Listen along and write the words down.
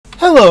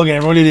Hello again,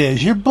 everyone. It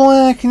is your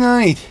Black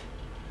Knight.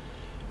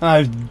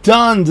 I've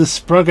donned the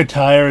Sprunk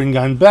attire and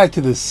gone back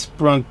to the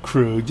Sprunk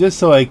crew just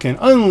so I can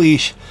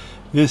unleash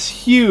this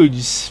huge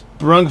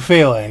Sprunk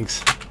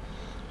phalanx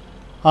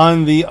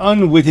on the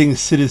unwitting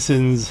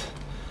citizens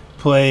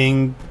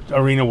playing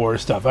Arena War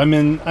stuff. I'm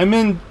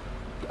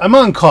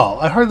on call.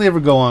 I hardly ever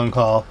go on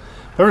call.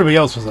 Everybody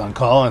else was on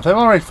call, and I thought,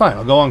 all right, fine,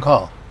 I'll go on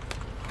call.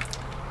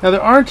 Now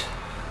there aren't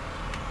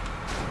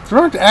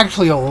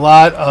actually a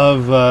lot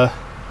of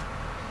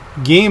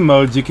game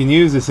modes you can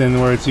use this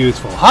in where it's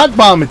useful. Hot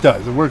Bomb, it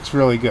does. It works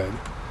really good.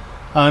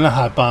 Not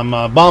Hot Bomb,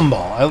 Bomb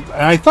Ball.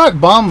 I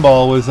thought Bomb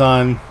Ball was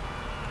on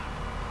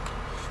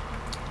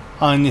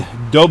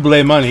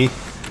Doble Money.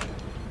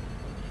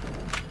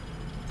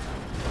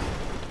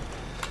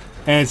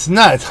 And it's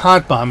not. It's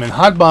Hot Bomb. And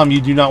Hot Bomb, you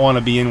do not want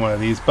to be in one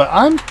of these. But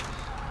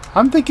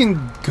I'm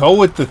thinking go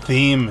with the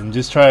theme and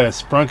just try to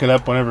sprunk it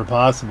up whenever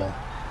possible.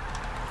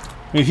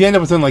 I mean, if you end up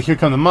with something like Here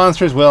Come the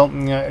Monsters, well,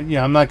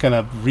 yeah, I'm not going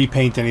to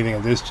repaint anything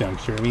at this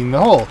juncture. I mean, the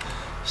whole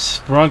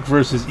Sprunk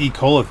versus E.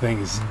 Cola thing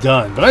is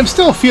done. But I'm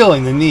still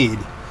feeling the need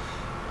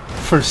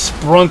for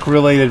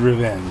Sprunk-related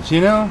revenge,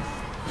 you know?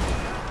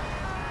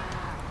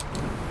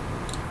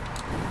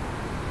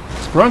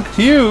 Sprunk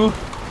to you,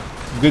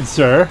 good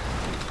sir.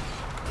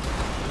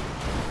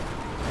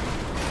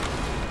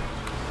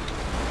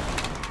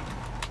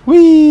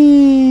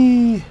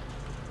 Whee!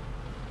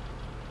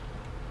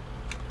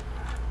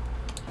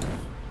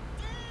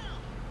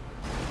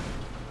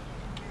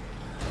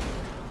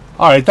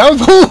 Alright, that was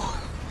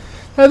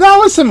now that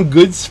was some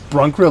good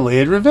Sprunk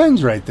related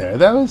revenge right there.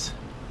 That was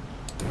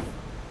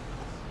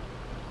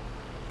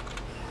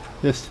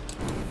just.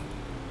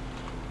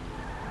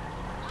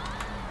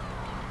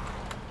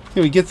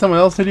 Can we get someone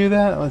else to do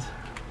that?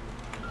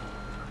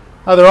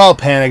 Oh, they're all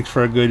panicked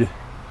for a good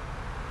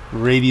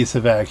radius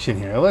of action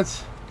here.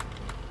 Let's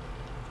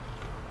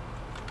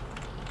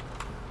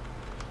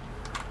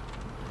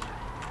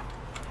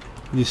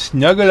just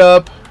snug it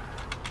up.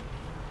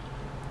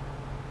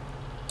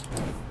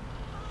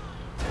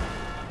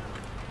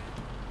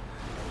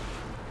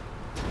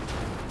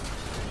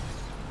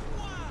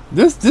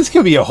 This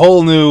could be a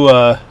whole new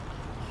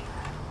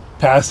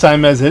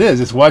pastime as it is.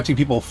 Just watching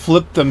people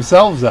flip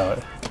themselves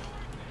out.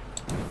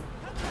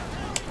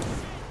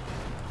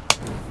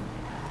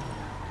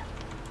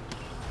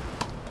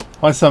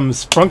 Want some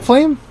Sprunk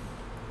Flame?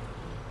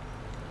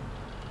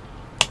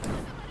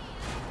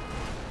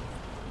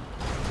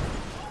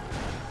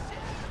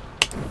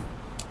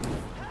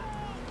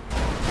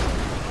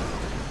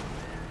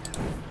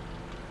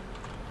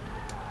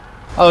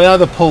 Oh, now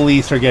the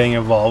police are getting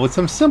involved with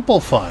some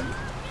simple fun.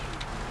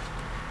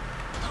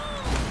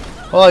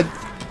 Well,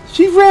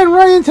 she ran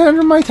right into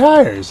under my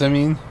tires. I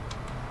mean,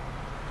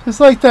 just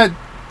like that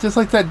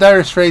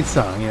Dire Straits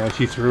song. You know,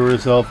 she threw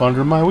herself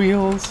under my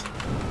wheels.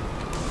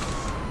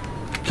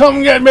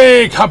 Come get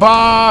me,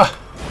 coppa!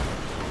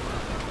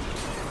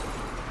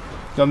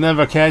 You'll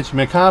never catch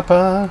me,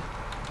 coppa.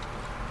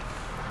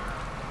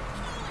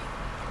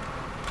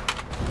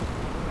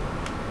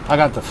 I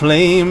got the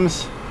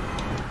flames.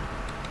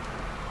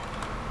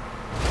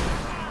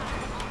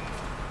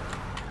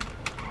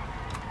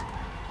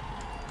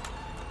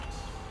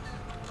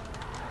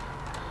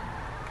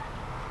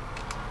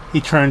 He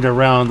turned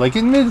around like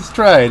in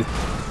mid-stride.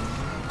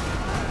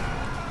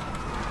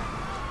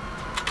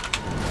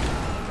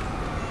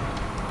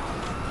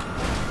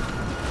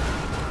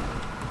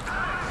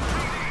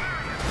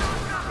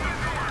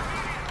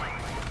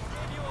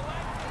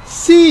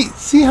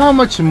 See how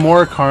much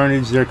more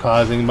carnage they're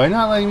causing by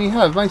not letting me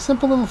have my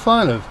simple little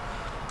fun of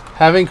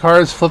having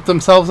cars flip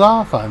themselves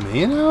off on me.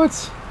 You know,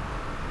 it's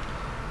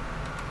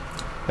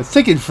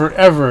taken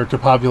forever to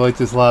populate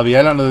this lobby.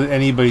 I don't know that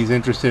anybody's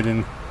interested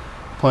in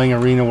playing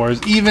Arena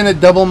Wars, even at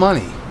double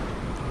money.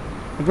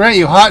 I grant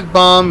you, Hot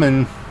Bomb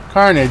and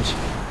Carnage,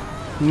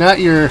 not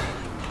your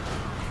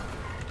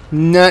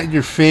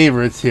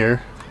favorites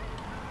here.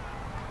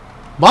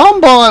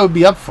 Bomb Ball I would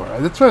be up for.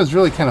 That's what I was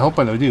really kind of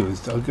hoping to do,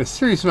 is a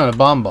serious amount of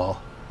Bomb Ball.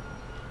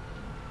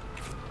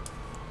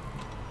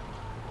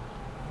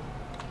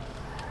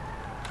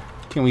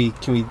 Can we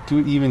do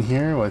it even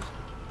here with?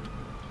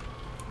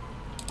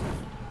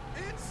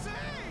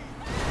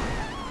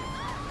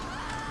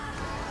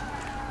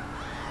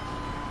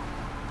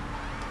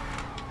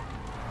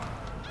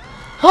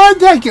 How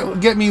did that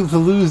get me to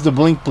lose the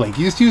blink? You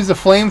just use the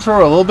flamethrower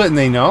a little bit and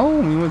they know?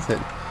 I mean, what's it?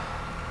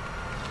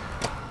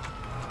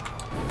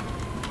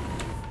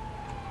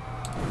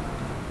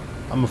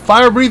 I'm a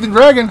fire-breathing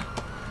dragon.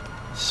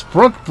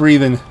 Sprunk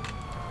breathing.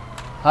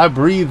 I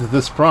breathe the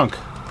Sprunk.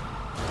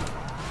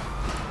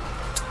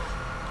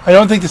 I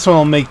don't think this one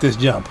will make this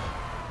jump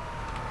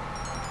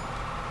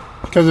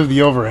because of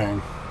the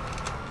overhang.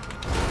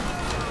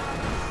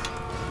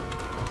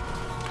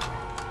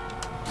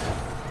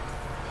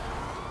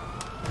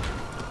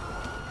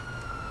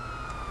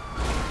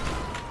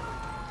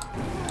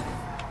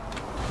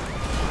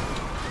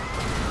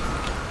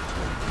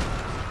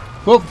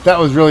 Well, that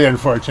was really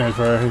unfortunate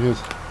for her.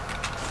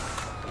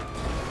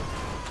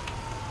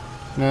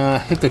 Nah,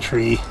 hit the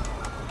tree.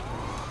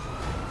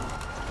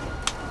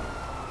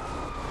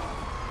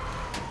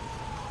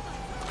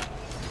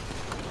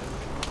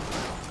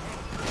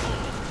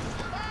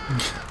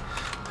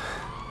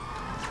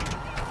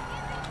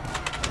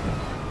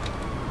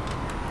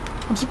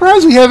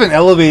 surprised we haven't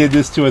elevated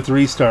this to a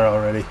 3-star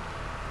already.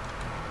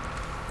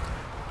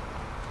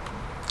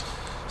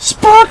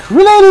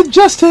 Sprunk-related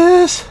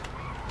justice!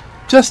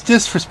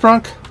 Justice for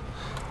Sprunk.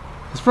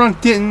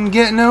 Sprunk didn't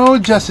get no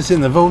justice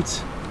in the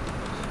votes.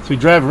 So we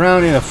drive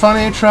around in a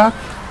funny truck,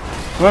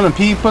 running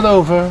people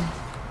over.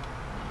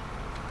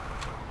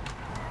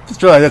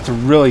 Just realized that's a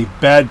really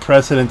bad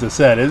precedent to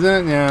set,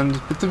 isn't it?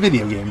 Yeah, it's a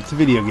video game. It's a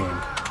video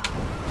game.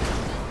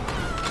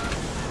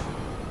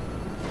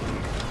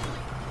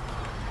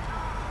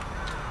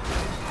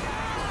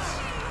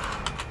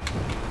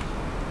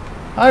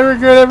 I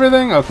regret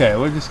everything? Okay,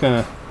 we're just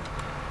gonna...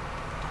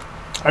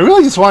 I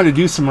really just wanted to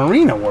do some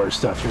Arena War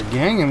stuff here,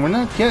 gang, and we're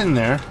not getting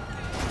there.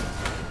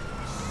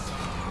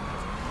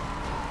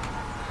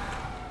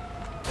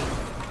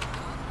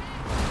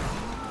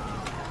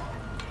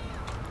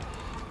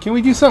 Can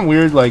we do something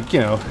weird like, you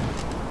know,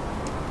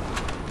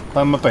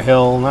 climb up a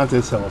hill? Not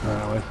this hill,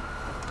 apparently.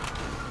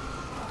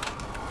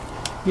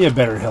 Be a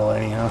better hill,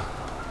 anyhow.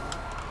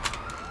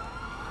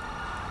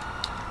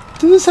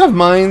 Does this have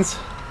mines?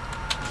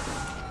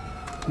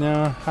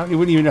 No, we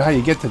wouldn't even know how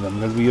you get to them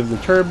because we have the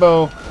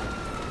turbo.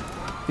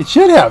 It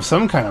should have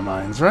some kind of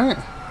mines, right?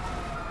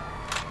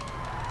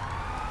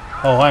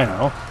 Oh, I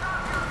know.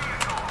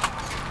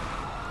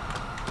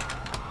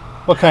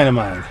 What kind of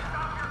mine?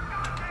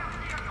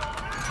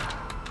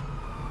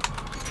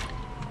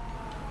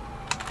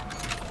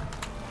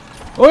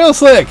 Oil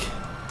slick!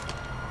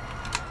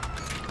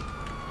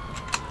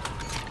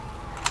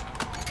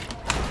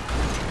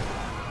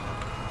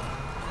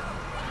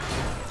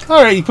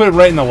 Alright, you put it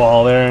right in the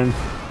wall there, and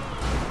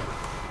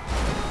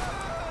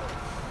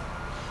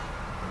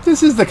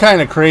this is the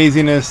kind of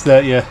craziness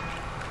that you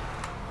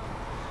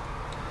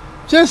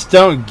just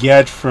don't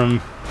get from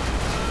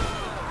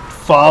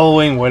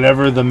following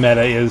whatever the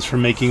meta is for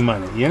making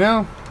money, you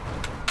know?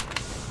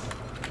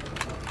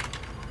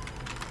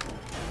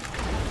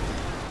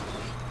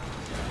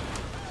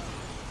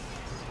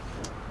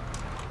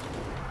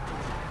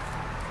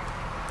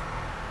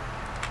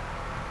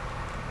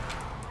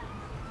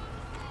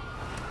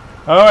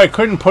 Oh, I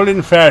couldn't pull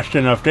in fast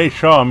enough. They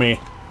saw me.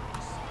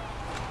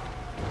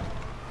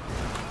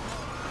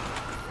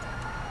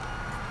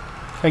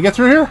 Can I get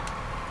through here?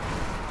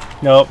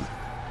 Nope.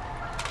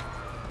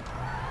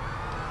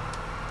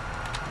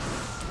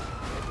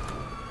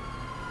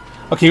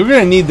 Okay, we're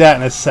gonna need that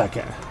in a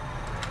second.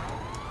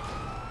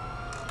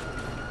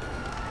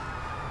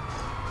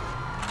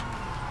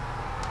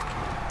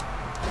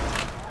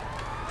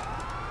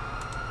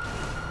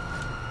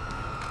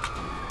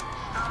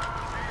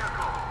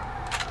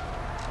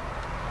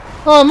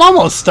 Well, I'm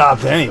almost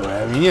stopped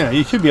anyway. I mean, you know,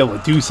 you should be able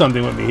to do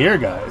something with me here,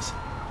 guys.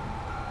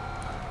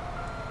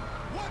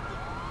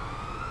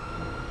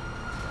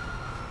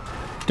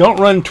 Don't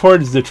run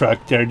towards the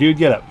truck there, dude.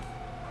 Get up.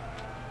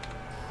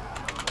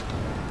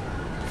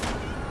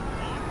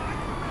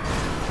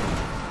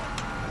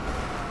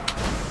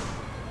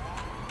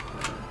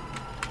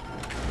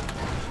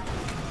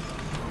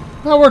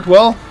 That worked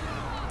well.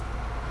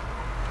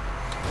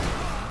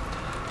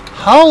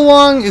 How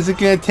long is it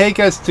going to take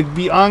us to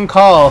be on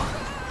call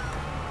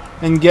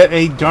and get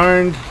a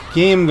darned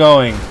game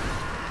going?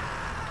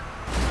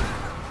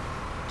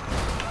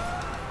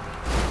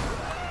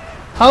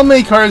 How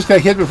many cars can I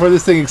hit before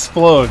this thing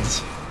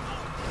explodes?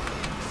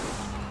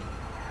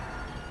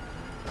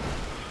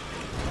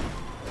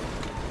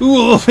 Ooh, a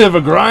little bit of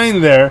a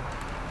grind there.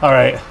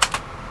 Alright.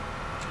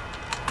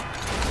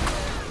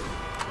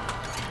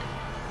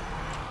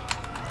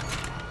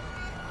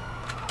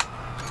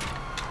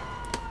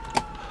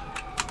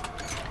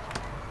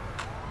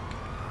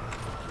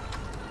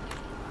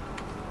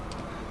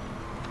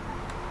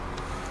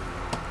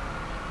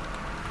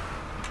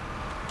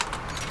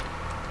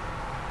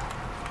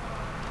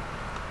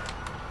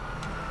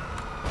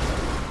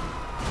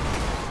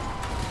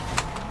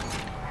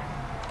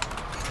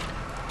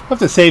 I'll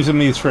have to save some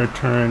of these for a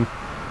turn.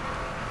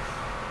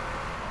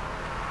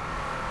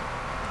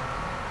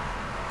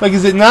 Like,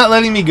 is it not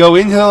letting me go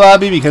into the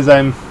lobby because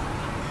I'm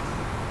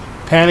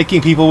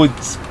panicking people with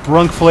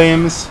sprunk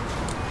flames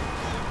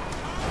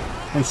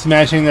and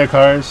smashing their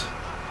cars?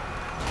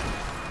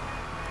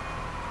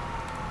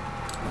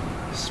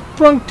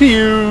 Sprunk to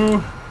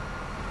you!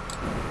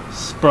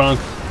 Sprunk.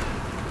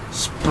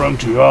 Sprunk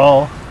to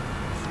y'all.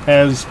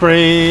 As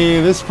spray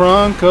the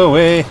sprunk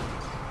away.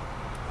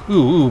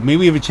 Ooh,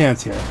 maybe we have a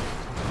chance here.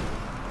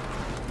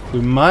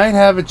 We might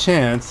have a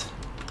chance.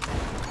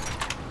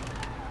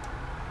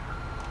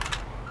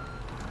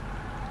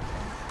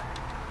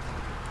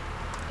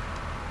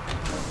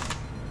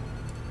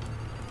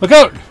 Look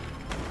out!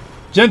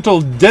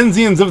 Gentle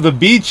denizens of the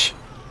beach.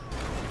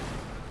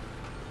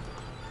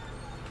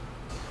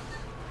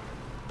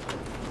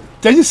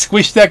 Did I just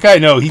squish that guy?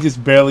 No, he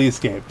just barely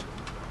escaped.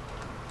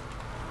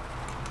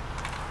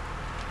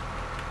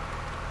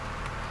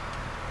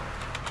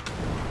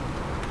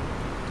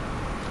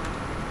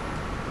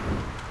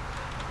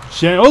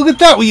 Oh, look at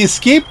that! We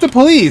escaped the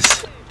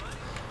police!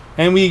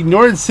 And we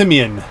ignored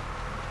Simeon.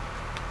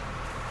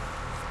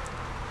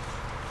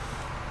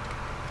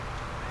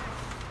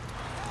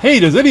 Hey,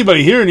 does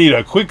anybody here need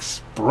a quick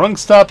sprunk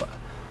stop?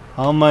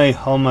 All my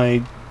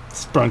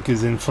sprunk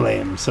is in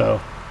flames, so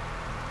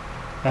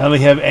I only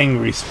have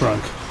angry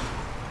sprunk.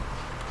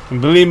 And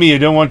believe me, you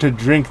don't want to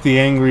drink the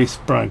angry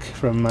sprunk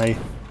from my...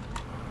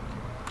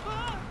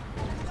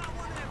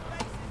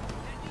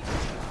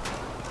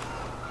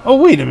 Oh,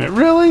 wait a minute,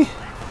 really?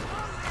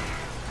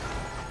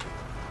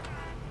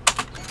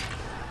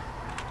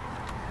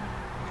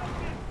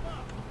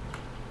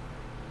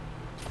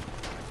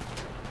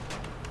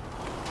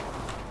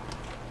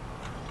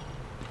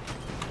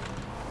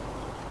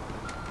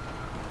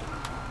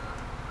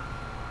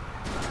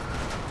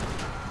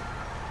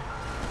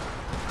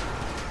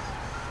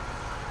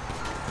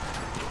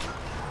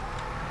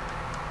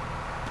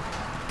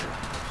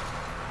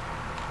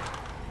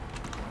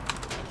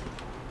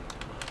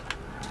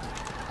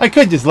 I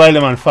could just light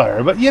him on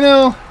fire, but you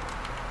know,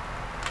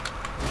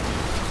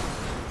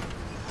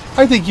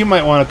 I think you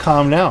might want to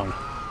calm down.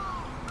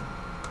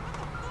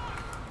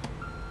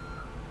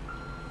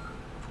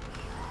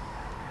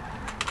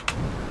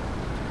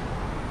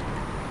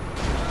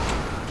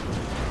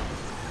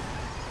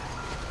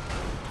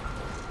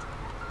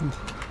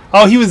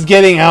 Oh, he was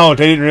getting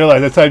out. I didn't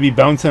realize. That's why I'd be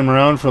bouncing him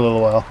around for a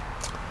little while.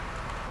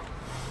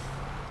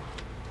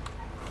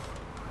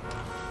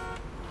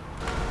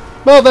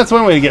 Well, that's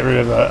one way to get rid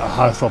of a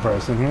hostile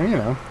person here, you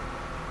know.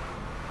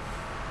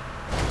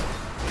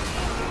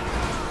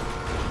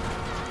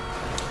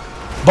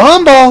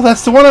 Bomb ball!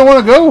 That's the one I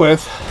want to go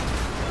with.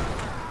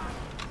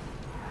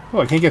 Oh,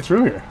 I can't get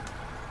through here.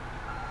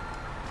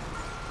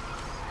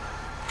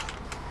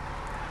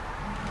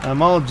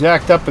 I'm all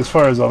jacked up as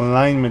far as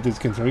alignment is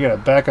concerned. We gotta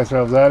back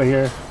ourselves out of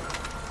here.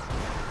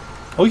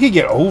 Oh, we could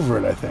get over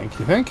it, I think.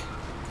 You think?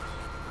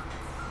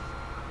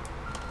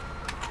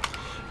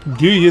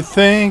 Do you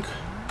think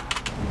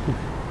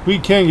we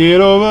can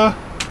get over?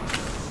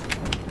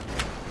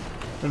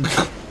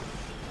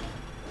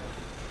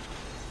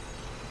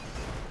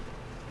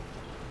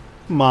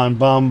 Come on,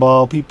 bomb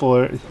ball. People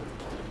are...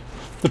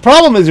 The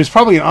problem is there's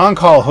probably an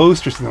on-call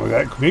host or something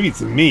like that. Maybe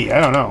it's me.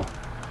 I don't know.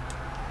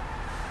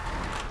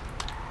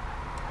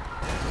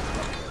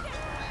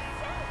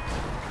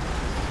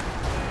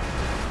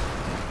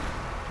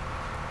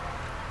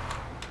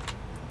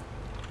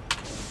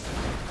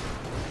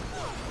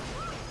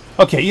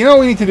 Okay, you know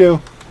what we need to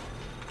do?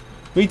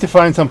 We need to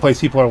find some place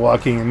people are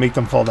walking and make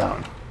them fall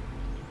down.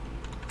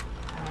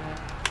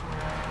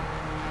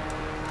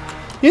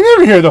 You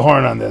never hear the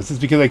horn on this. It's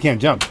because I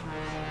can't jump.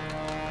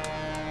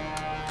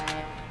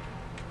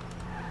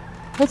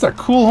 That's a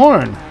cool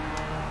horn.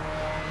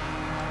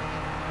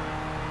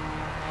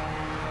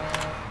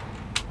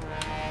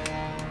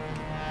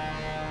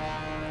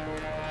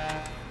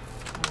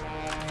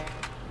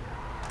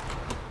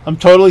 I'm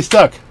totally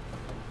stuck.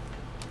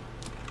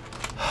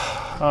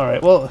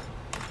 Alright, well,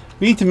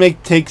 we need to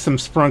take some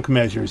sprunk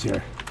measures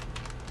here.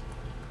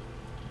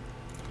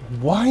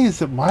 Why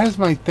is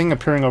my thing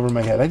appearing over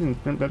my head?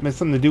 That has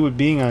something to do with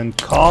being on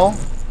call?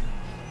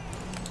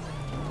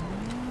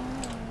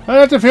 I don't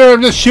have to fear,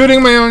 I'm just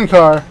shooting my own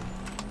car.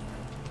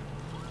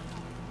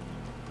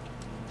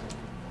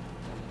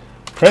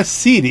 Press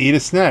C to eat a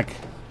snack.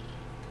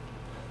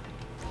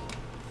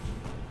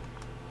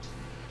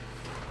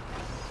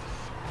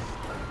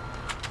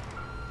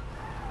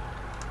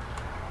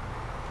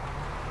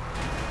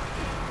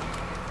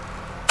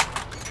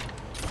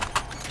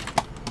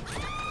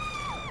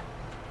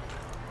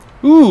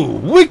 Ooh,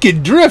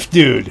 wicked drift,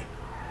 dude!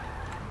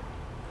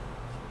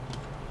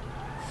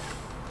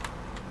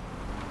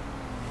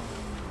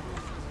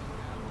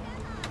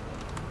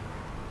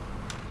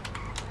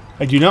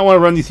 I do not want to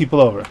run these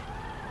people over.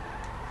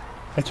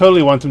 I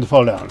totally want them to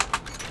fall down.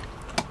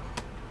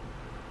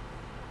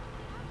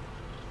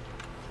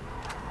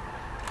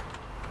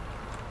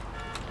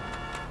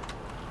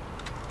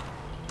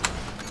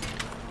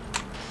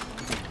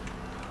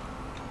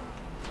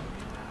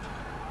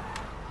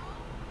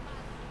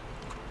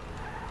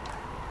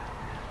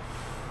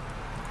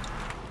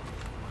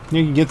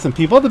 You can get some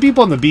people. The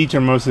people on the beach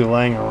are mostly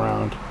laying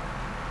around.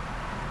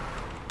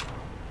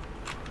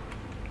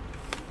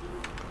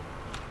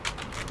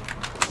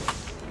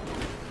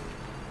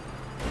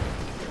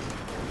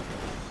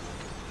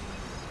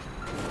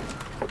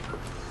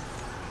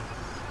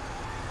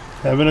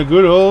 Having a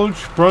good old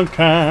sprunk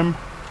time.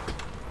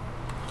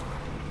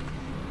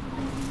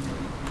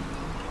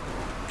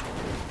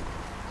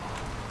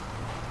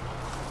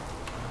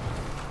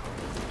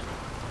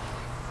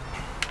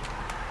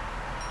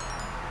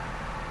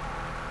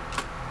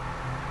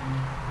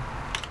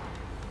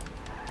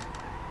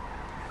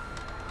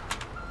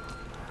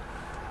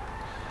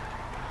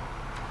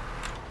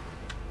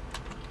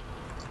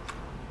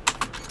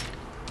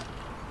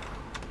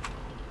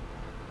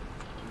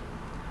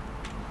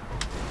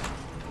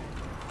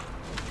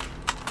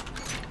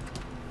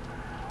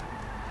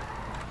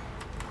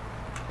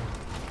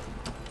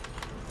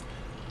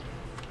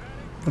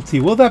 Let's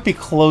see, will that be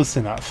close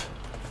enough?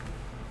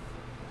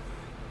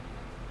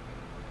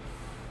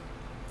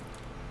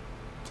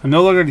 I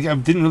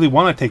didn't really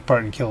want to take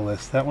part in kill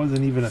list. That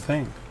wasn't even a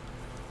thing.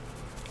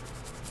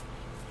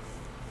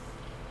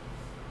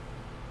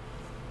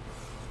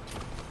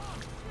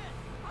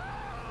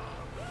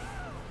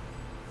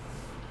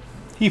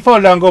 He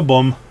fall down, go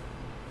boom.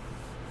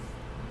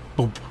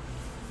 Boom.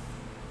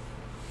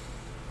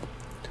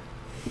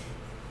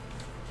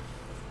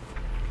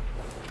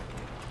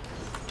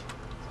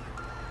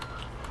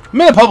 I'm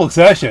in a public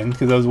session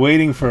because I was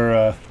waiting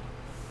for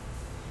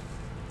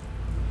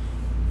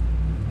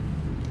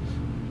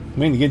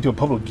waiting to get into a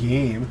public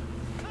game.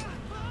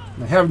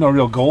 I have no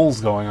real goals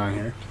going on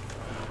here.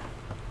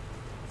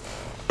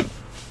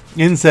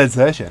 In said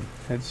session.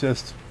 It's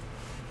just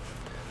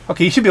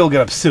okay, you should be able to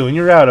get up soon.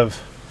 You're out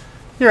of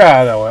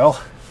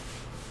oil.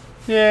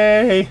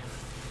 Yay.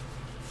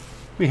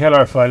 We had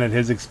our fun at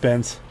his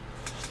expense.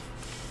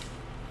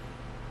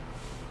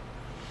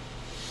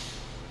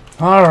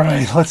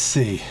 Alright, let's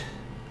see.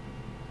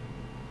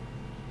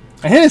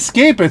 I hit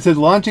escape. It said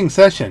launching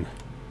session.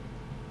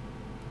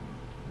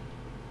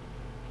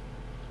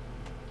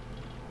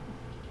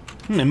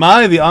 Am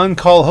I the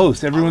on-call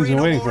host everyone's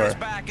been waiting for?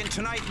 Back, and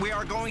tonight we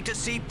are going to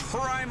see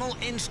primal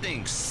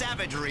instincts,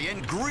 savagery,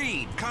 and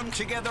greed come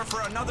together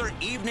for another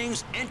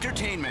evening's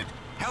entertainment.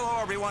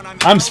 Hello, everyone.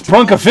 I'm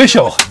Sprunk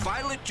official.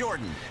 Violet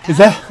Jordan. Is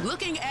that?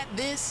 Looking at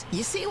this,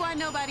 you see why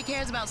nobody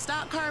cares about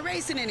stock car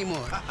racing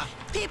anymore.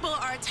 People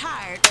are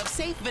tired of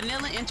safe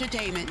vanilla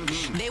entertainment.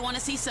 They want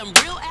to see some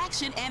real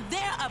action, and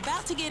they're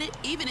about to get it,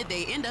 even if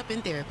they end up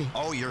in therapy.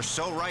 Oh, you're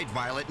so right,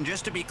 Violet. And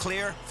just to be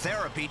clear,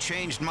 therapy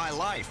changed my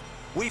life.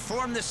 We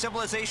formed this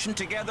civilization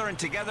together, and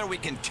together we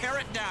can tear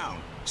it down.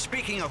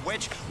 Speaking of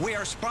which, we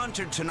are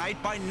sponsored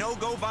tonight by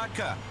No-Go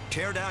Vodka.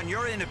 Tear down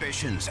your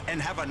inhibitions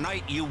and have a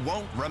night you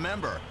won't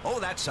remember. Oh,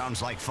 that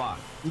sounds like fun.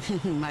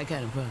 My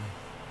kind of fun.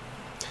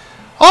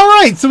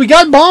 Alright, so we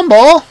got Bomb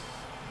Ball.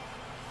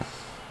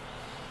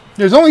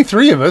 There's only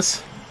 3 of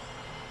us.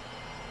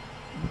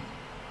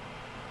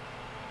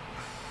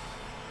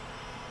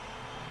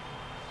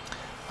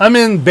 I'm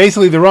in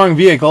basically the wrong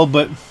vehicle,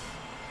 but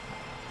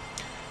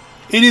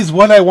it is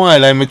what I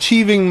want. I'm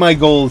achieving my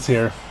goals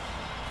here.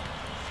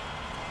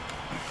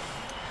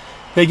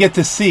 They get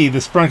to see the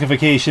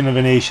sprunkification of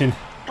a nation.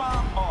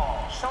 Bomb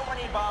ball. So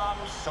many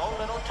bombs, so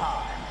little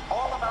time.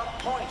 All about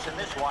points in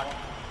this one.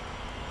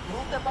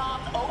 Move the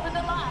bombs over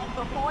the line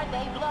before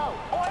they blow,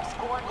 or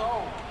score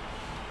goal.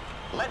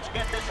 Let's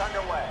get this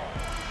underway.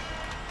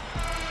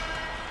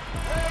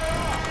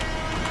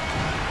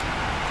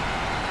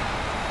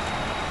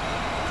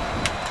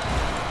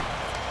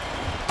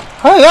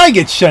 How did I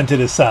get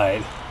shunted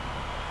aside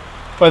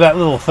by that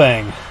little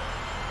thing?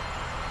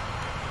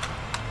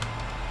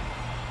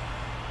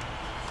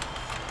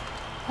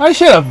 I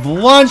should have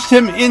launched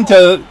him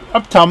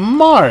up to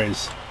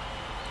Mars.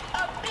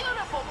 A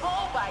beautiful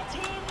goal by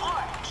Team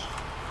Arch.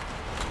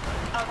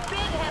 A big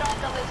head on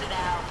collision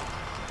now.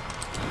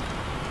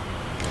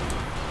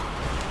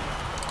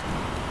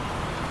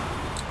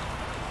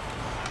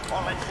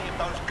 Well, let's see if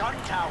those gun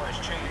towers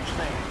change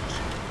things.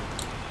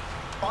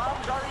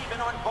 Bombs are even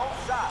on both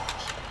sides.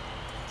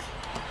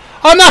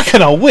 I'm not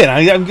gonna win.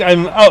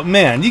 I'm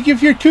outmanned.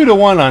 If you're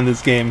 2-1 on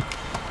this game,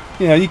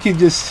 you know you can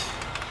just.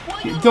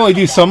 You can only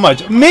do so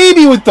much.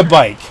 Maybe with the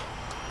bike.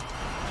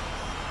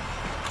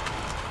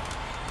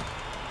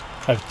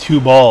 I have 2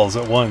 balls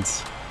at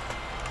once.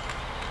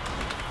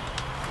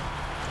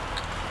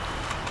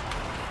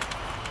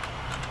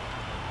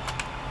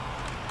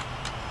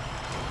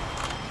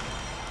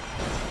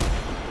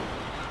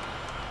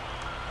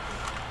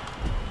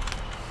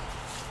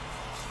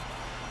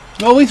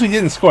 Well, at least we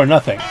didn't score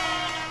nothing. Arch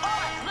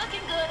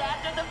looking good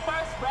after the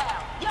first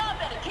round. Y'all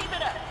better keep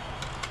it up.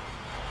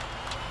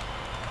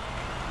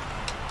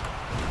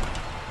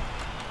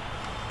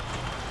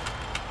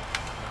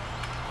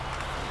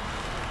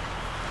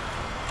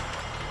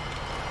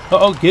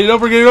 Uh-oh, get it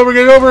over, get it over,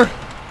 get it over.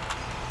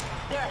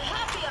 They're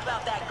happy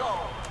about that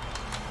goal.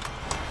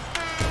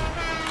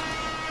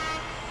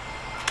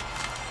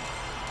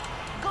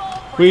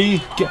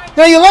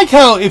 Now you like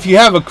how if you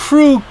have a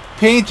crew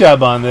paint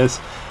job on this,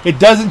 it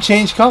doesn't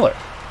change color.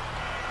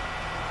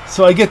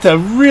 So I get to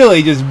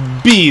really just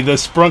be the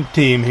Sprunk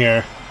team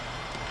here.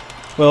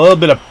 With a little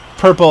bit of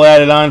purple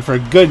added on for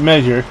good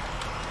measure.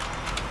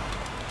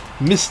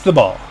 Missed the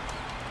ball.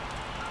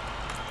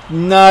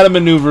 Not a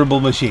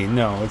maneuverable machine,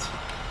 no.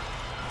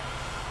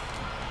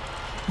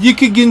 You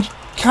could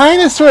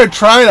kind of sort of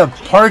try to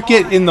park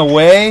it in the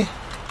way.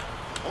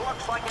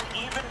 Looks like an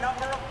even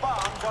number of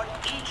bombs on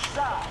each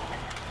side.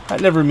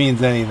 That never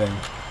means anything.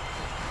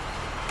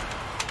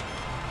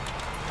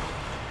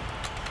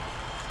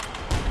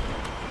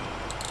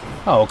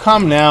 Oh,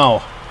 come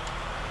now.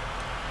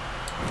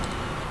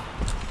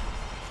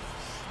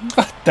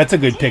 That's a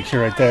good picture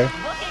right there.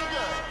 Looking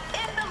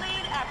good. In the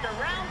lead after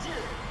round 2.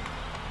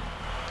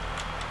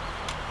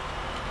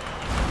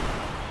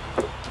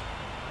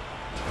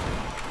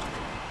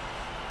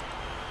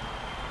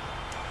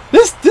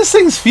 This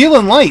thing's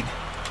feeling light.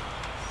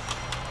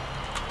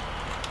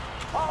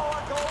 Oh,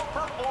 a goal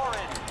for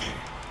Orange.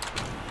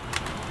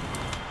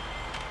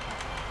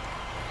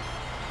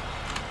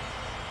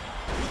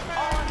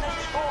 On the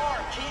score,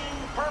 Team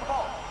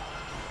Purple.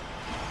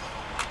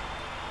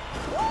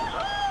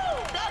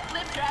 Woohoo! That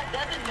flip track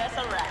doesn't mess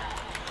around.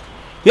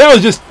 Yeah, I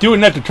was just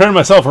doing that to turn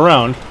myself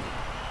around.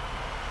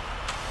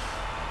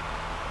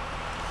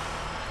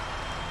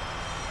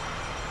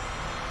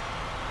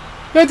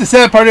 But the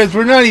sad part is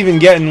we're not even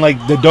getting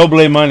like the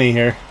double money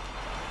here.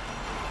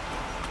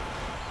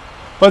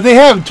 But they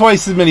have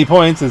twice as many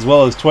points as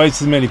well as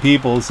twice as many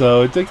people,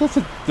 so I guess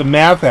the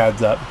math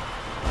adds up.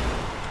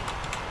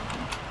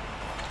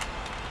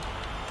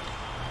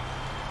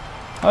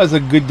 That was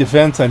a good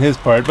defense on his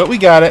part, but we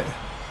got it.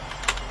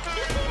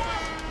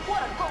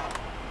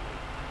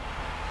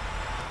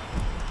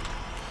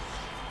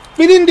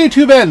 We didn't do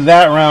too bad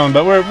that round,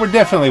 but we're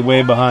definitely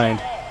way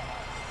behind.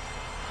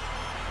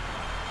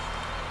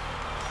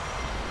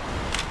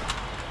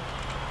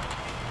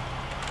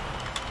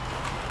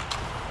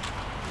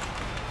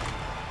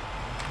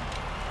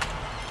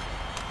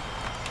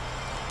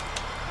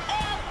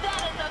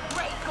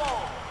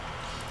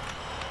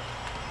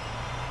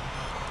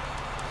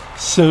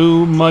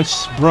 So much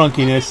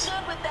sprunkiness.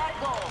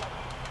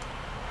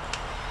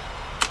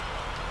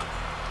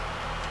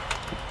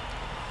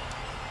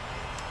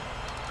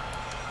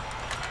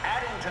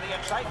 Adding to the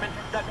excitement,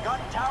 the gun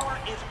tower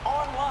is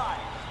online.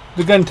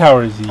 The gun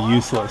tower is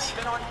useless. Bombs are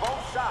even on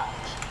both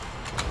sides.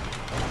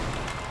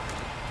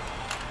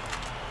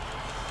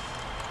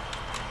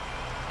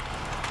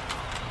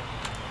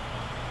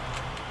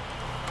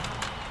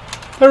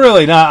 They're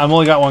really not. I've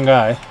only got one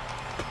guy.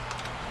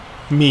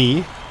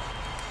 Me.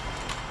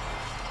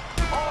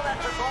 Oh,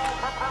 that's a goal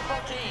for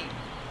purple team.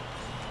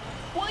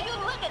 Will you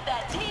look at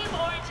that Team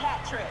Orange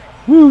hat trick?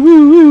 Woo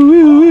woo woo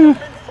woo woo.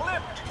 Been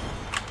flipped.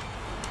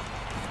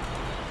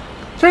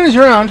 Turn this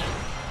around.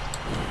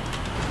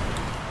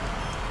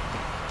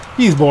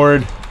 He's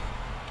bored.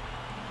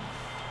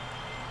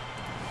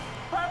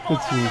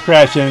 Let's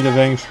crash into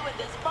things. In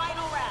this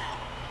final round.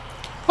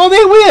 Oh,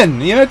 they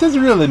win! You know, it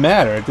doesn't really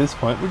matter at this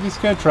point. We're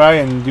just gonna try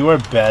and do our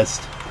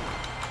best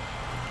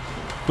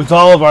with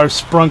all of our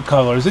sprunk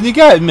colors. And you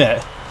gotta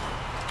admit,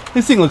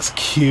 this thing looks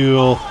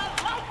cool I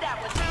like that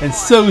with Team and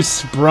so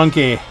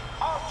sprunky.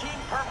 All team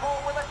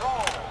purple with a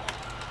goal.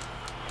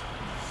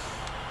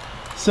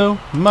 So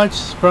much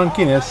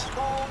sprunkiness.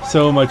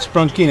 So much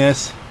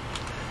sprunkiness.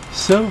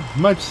 So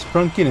much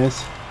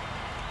sprunkiness.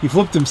 He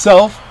flipped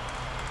himself.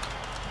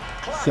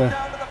 Clock So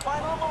down to the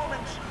final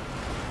moments.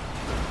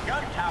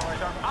 Gun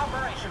towers are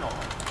operational.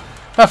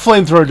 that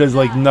flamethrower does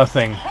like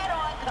nothing.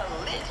 head-on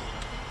collision.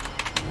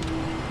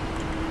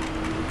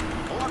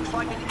 Looks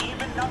like an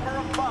even number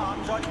of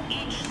bombs on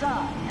each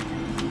side.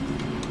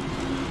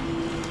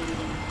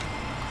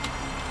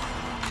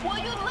 Will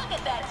you look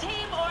at that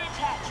Team Orange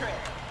hat trick?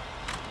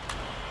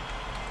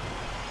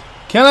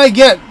 Can I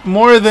get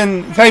more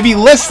than? Can I be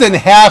less than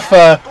half?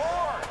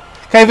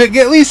 Can I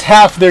get at least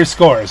half their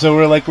score? So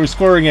we're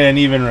scoring at an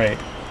even rate.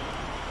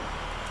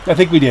 I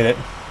think we did it.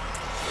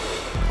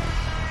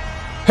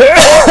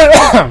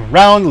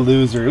 Round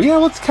loser. Yeah,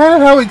 well, it's kind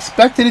of how we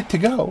expected it to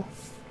go.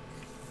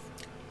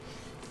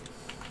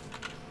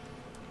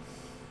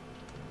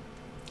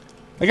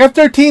 I got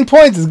 13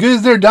 points, as good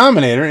as their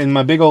Dominator in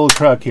my big old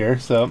truck here.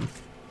 So,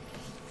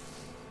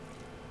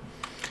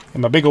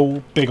 in my big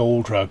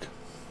old truck.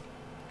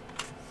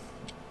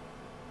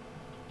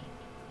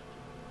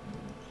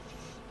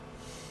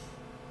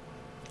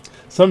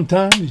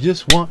 Sometimes you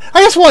just want...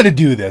 I just wanted to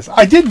do this.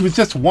 I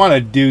just want to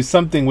do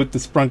something with the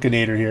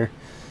Sprunkinator here.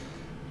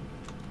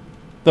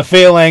 The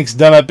Phalanx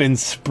done up in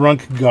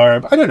Sprunk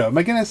garb. I don't know. Am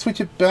I going to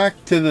switch it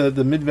back to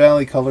the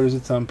Mid-Valley colors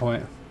at some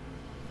point?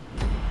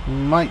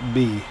 Might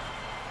be.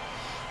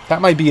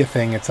 That might be a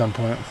thing at some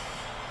point.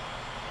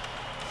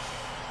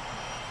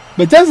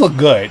 But it does look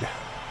good.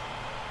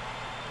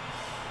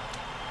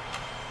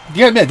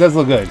 Yeah, it does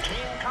look good. Team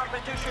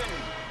competition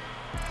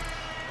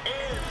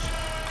is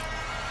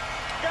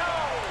go.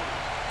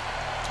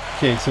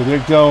 Okay, so they're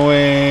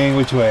going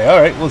which way?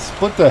 All right, we'll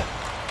split the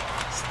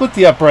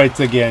uprights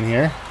again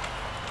here.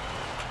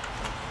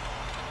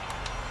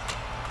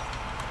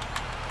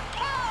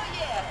 Hell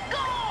yeah,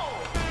 goal!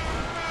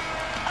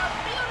 A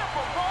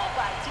beautiful goal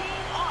by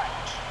Team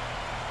Orange.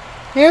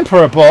 And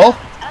purple. A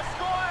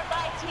score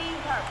by Team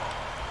Purple.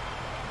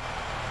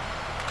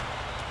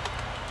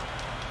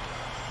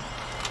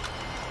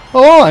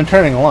 Oh, I'm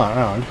turning a lot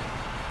around.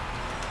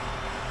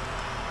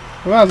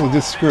 We might as well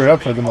just screw it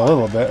up for them a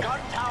little bit. Gun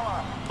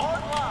tower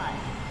online.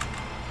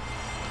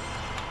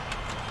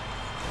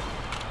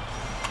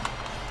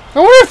 I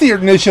wonder if the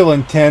initial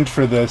intent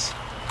for this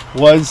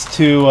was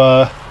to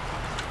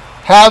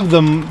have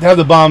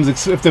the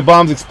bombs if the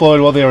bombs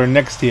explode while they were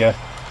next to you,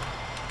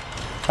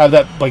 have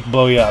that like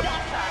blow you up.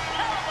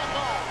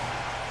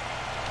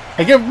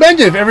 I can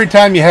imagine if every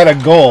time you had a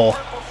goal,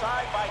 Purple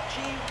side by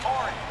Team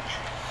Orange.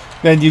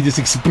 then you just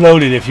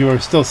exploded if you were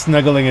still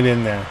snuggling it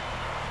in there.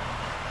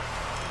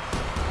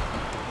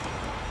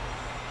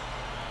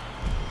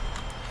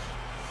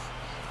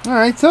 All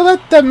right, so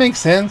that makes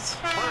sense.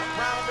 First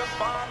round of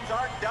bombs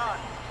are done.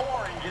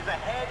 Orange is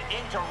ahead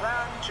into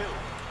round 2.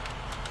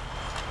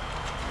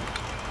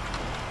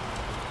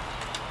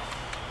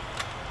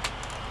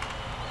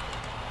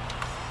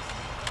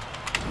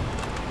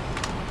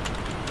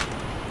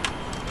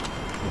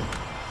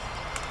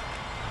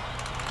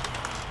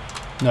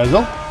 Nuzzle.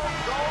 Goal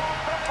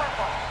for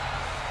purple.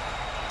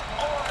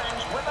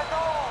 Orange with a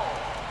goal.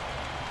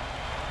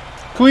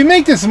 Can we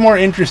make this more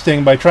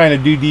interesting by trying to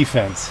do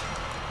defense?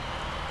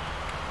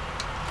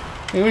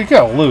 I mean, we're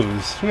gonna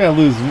lose. We're gonna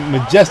lose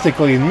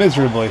majestically and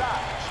miserably.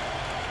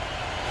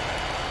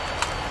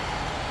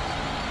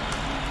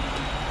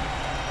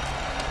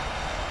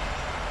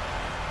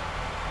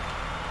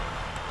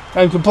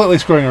 I'm completely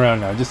screwing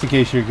around now, just in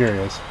case you're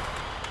curious.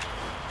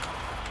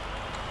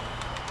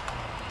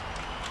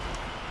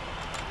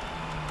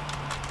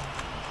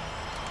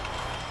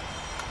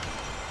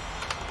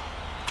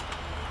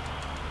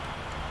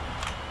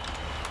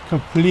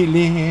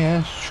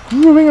 Completely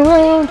screwing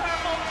around.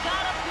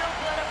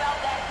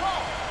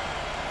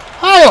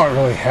 I don't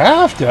really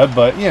have to,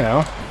 but you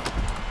know,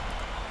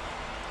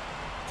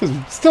 because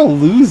we're still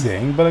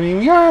losing. But I mean,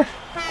 we are. Round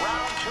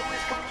 2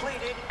 is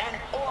completed and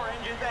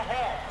orange is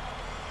ahead.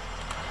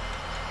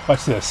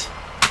 Watch this.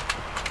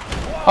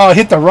 Oh, I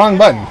hit the wrong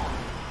button.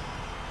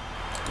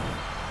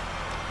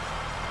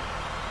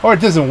 Or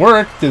it doesn't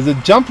work. Does the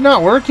jump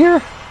not work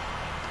here?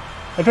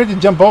 I tried to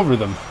jump over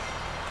them.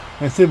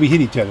 Instead we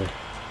hit each other.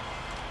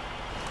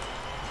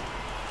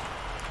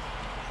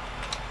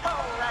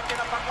 Oh, racking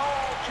up a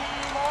goal,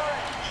 Team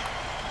Orange.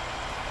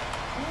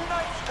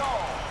 Nice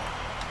goal.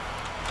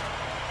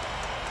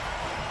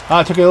 Ah,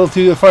 I took it a little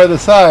too far to the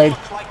side.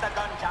 Looks like the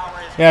gun tower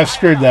is Yeah, I've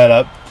screwed that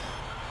up.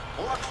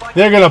 Looks like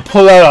They're gonna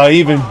pull out an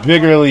even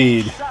bigger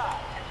lead.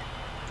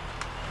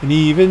 An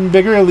even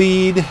bigger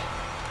lead.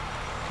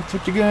 That's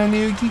what you're gonna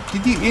do.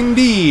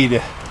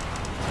 Indeed.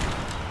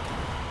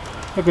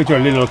 Look at your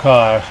little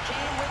car.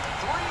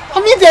 I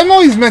mean, I'm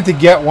always meant to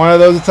get one of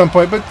those at some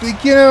point, but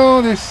you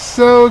know, they're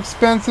so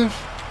expensive.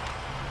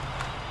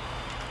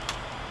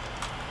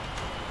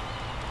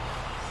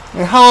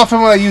 And how often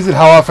will I use it?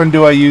 How often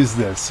do I use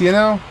this? You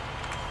know?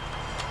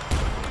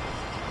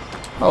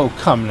 Oh,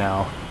 come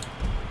now.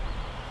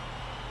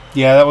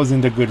 Yeah, that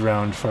wasn't a good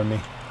round for me.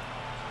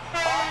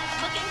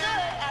 Looking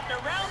good after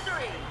round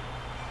 3.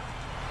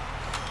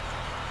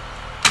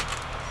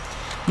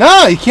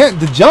 No, you can't.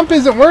 The jump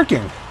isn't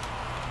working.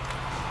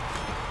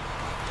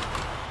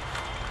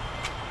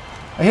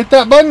 I hit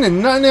that button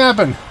and nothing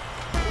happened.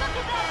 Look at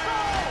that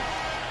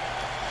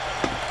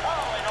goal.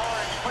 Oh, and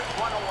Orange puts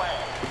one away.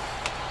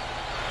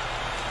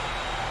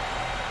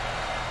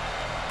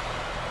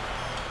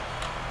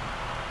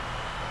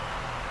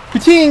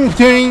 Ka-ching,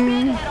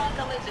 ka-ching. Head on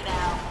collision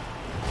now.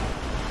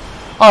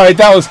 Alright,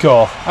 that was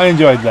cool. I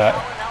enjoyed that.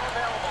 Power now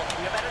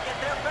available. You better get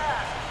there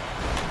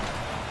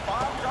fast.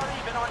 Bombs are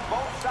even on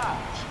both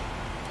sides.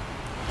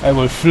 I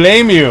will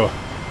flame you.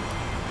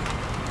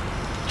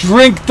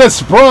 Drink the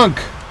sprunk.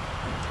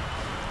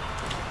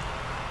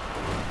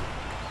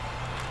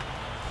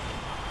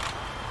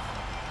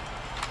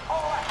 Oh,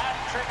 a hat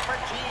trick for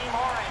Team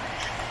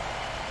Orange.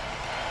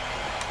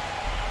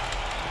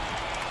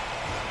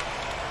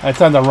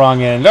 That's on the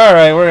wrong end.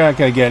 Alright, we're not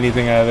going to get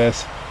anything out of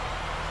this.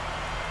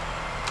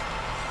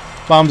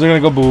 Bombs are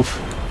going to go boof.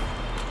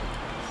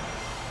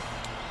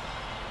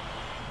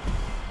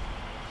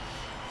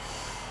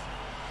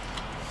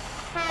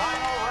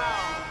 Final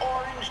round.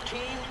 Orange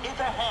team is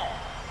ahead.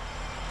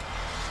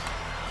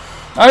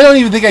 I don't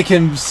even think I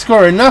can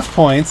score enough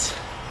points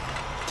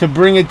to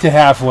bring it to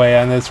halfway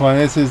on this one.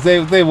 This is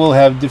they will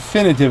have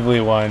definitively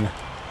won.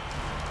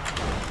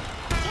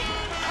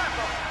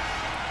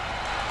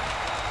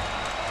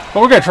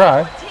 But we're gonna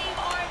try. Team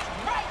Orange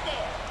right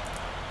there.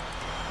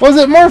 Was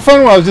it more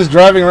fun when I was just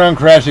driving around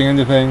crashing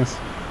into things?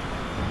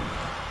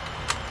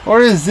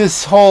 Or is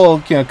this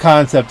whole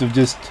concept of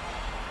just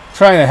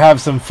trying to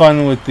have some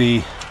fun with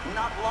the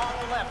Not long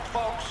left,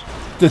 folks.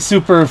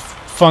 super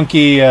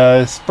funky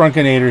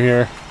Sprunkinator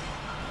here?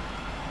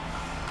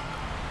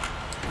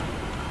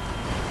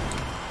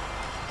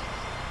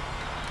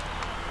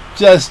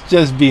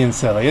 Just being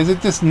silly. Is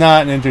it just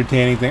not an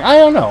entertaining thing? I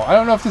don't know. I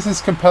don't know if this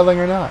is compelling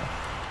or not.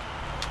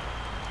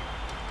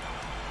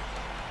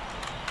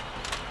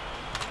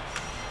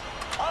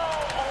 Oh,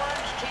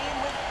 Orange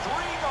team with 3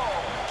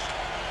 goals.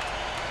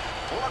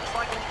 Looks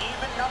like an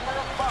even number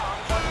of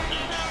bombs on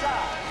each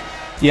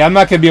side. Yeah, I'm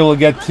not gonna be able to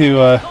get to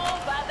Goal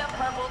by the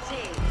purple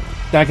team.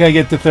 not gonna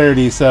get to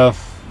 30, so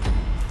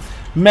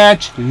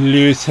match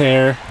loose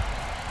hair.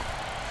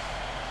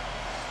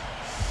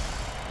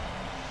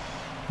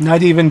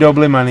 Not even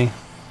double money.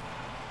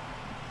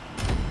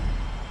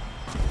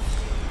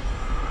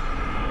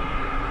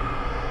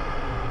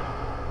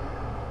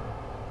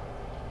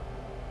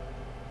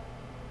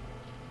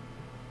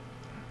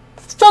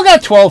 Still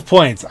got 12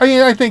 points. I mean,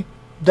 I think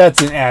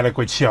that's an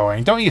adequate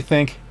showing, don't you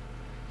think?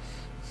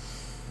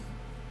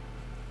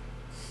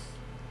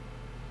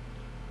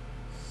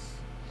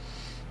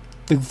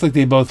 Looks like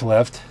they both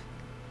left.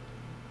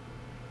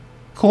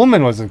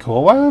 Coleman wasn't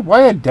cool.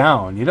 Why a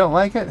down? You don't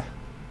like it?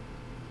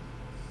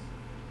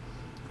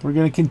 We're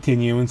going to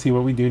continue and see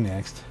what we do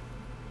next.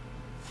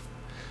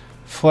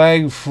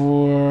 Flag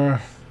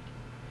for...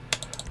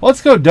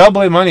 Let's go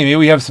double money. Maybe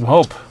we have some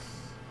hope.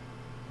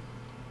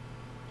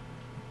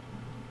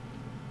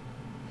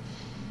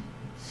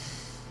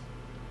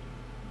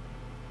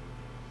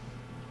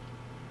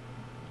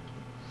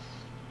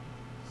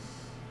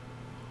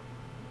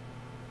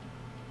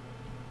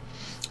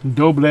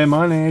 Doble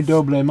money,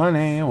 doble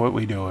money. What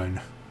we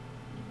doing?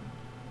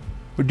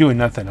 We're doing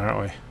nothing,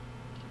 aren't we?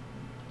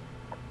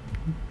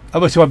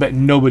 I bet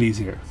nobody's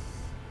here.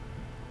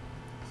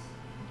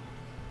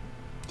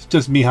 It's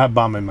just me hot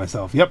bombing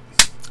myself. Yep.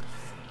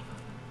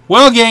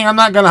 Well, gang, I'm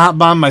not gonna hot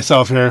bomb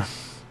myself here.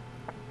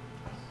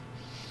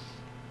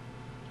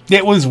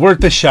 It was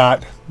worth a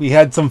shot. We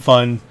had some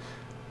fun.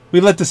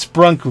 We let the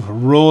Sprunk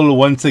roll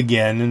once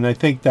again, and I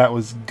think that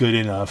was good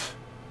enough.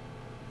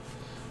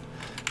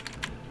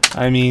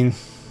 I mean,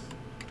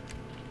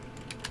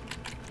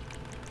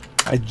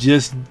 I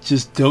just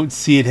don't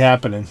see it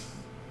happening.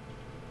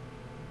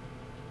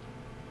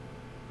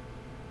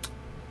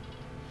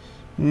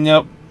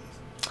 Nope.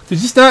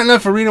 There's just not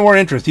enough Arena War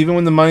interest, even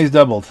when the money's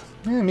doubled.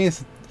 Yeah, I mean,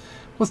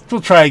 we'll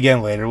try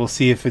again later. We'll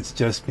see if it's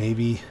just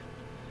maybe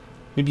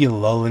a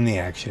lull in the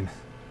action.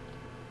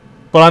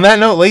 But on that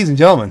note, ladies and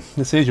gentlemen,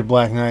 this is your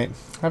Black Knight.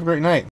 Have a great night.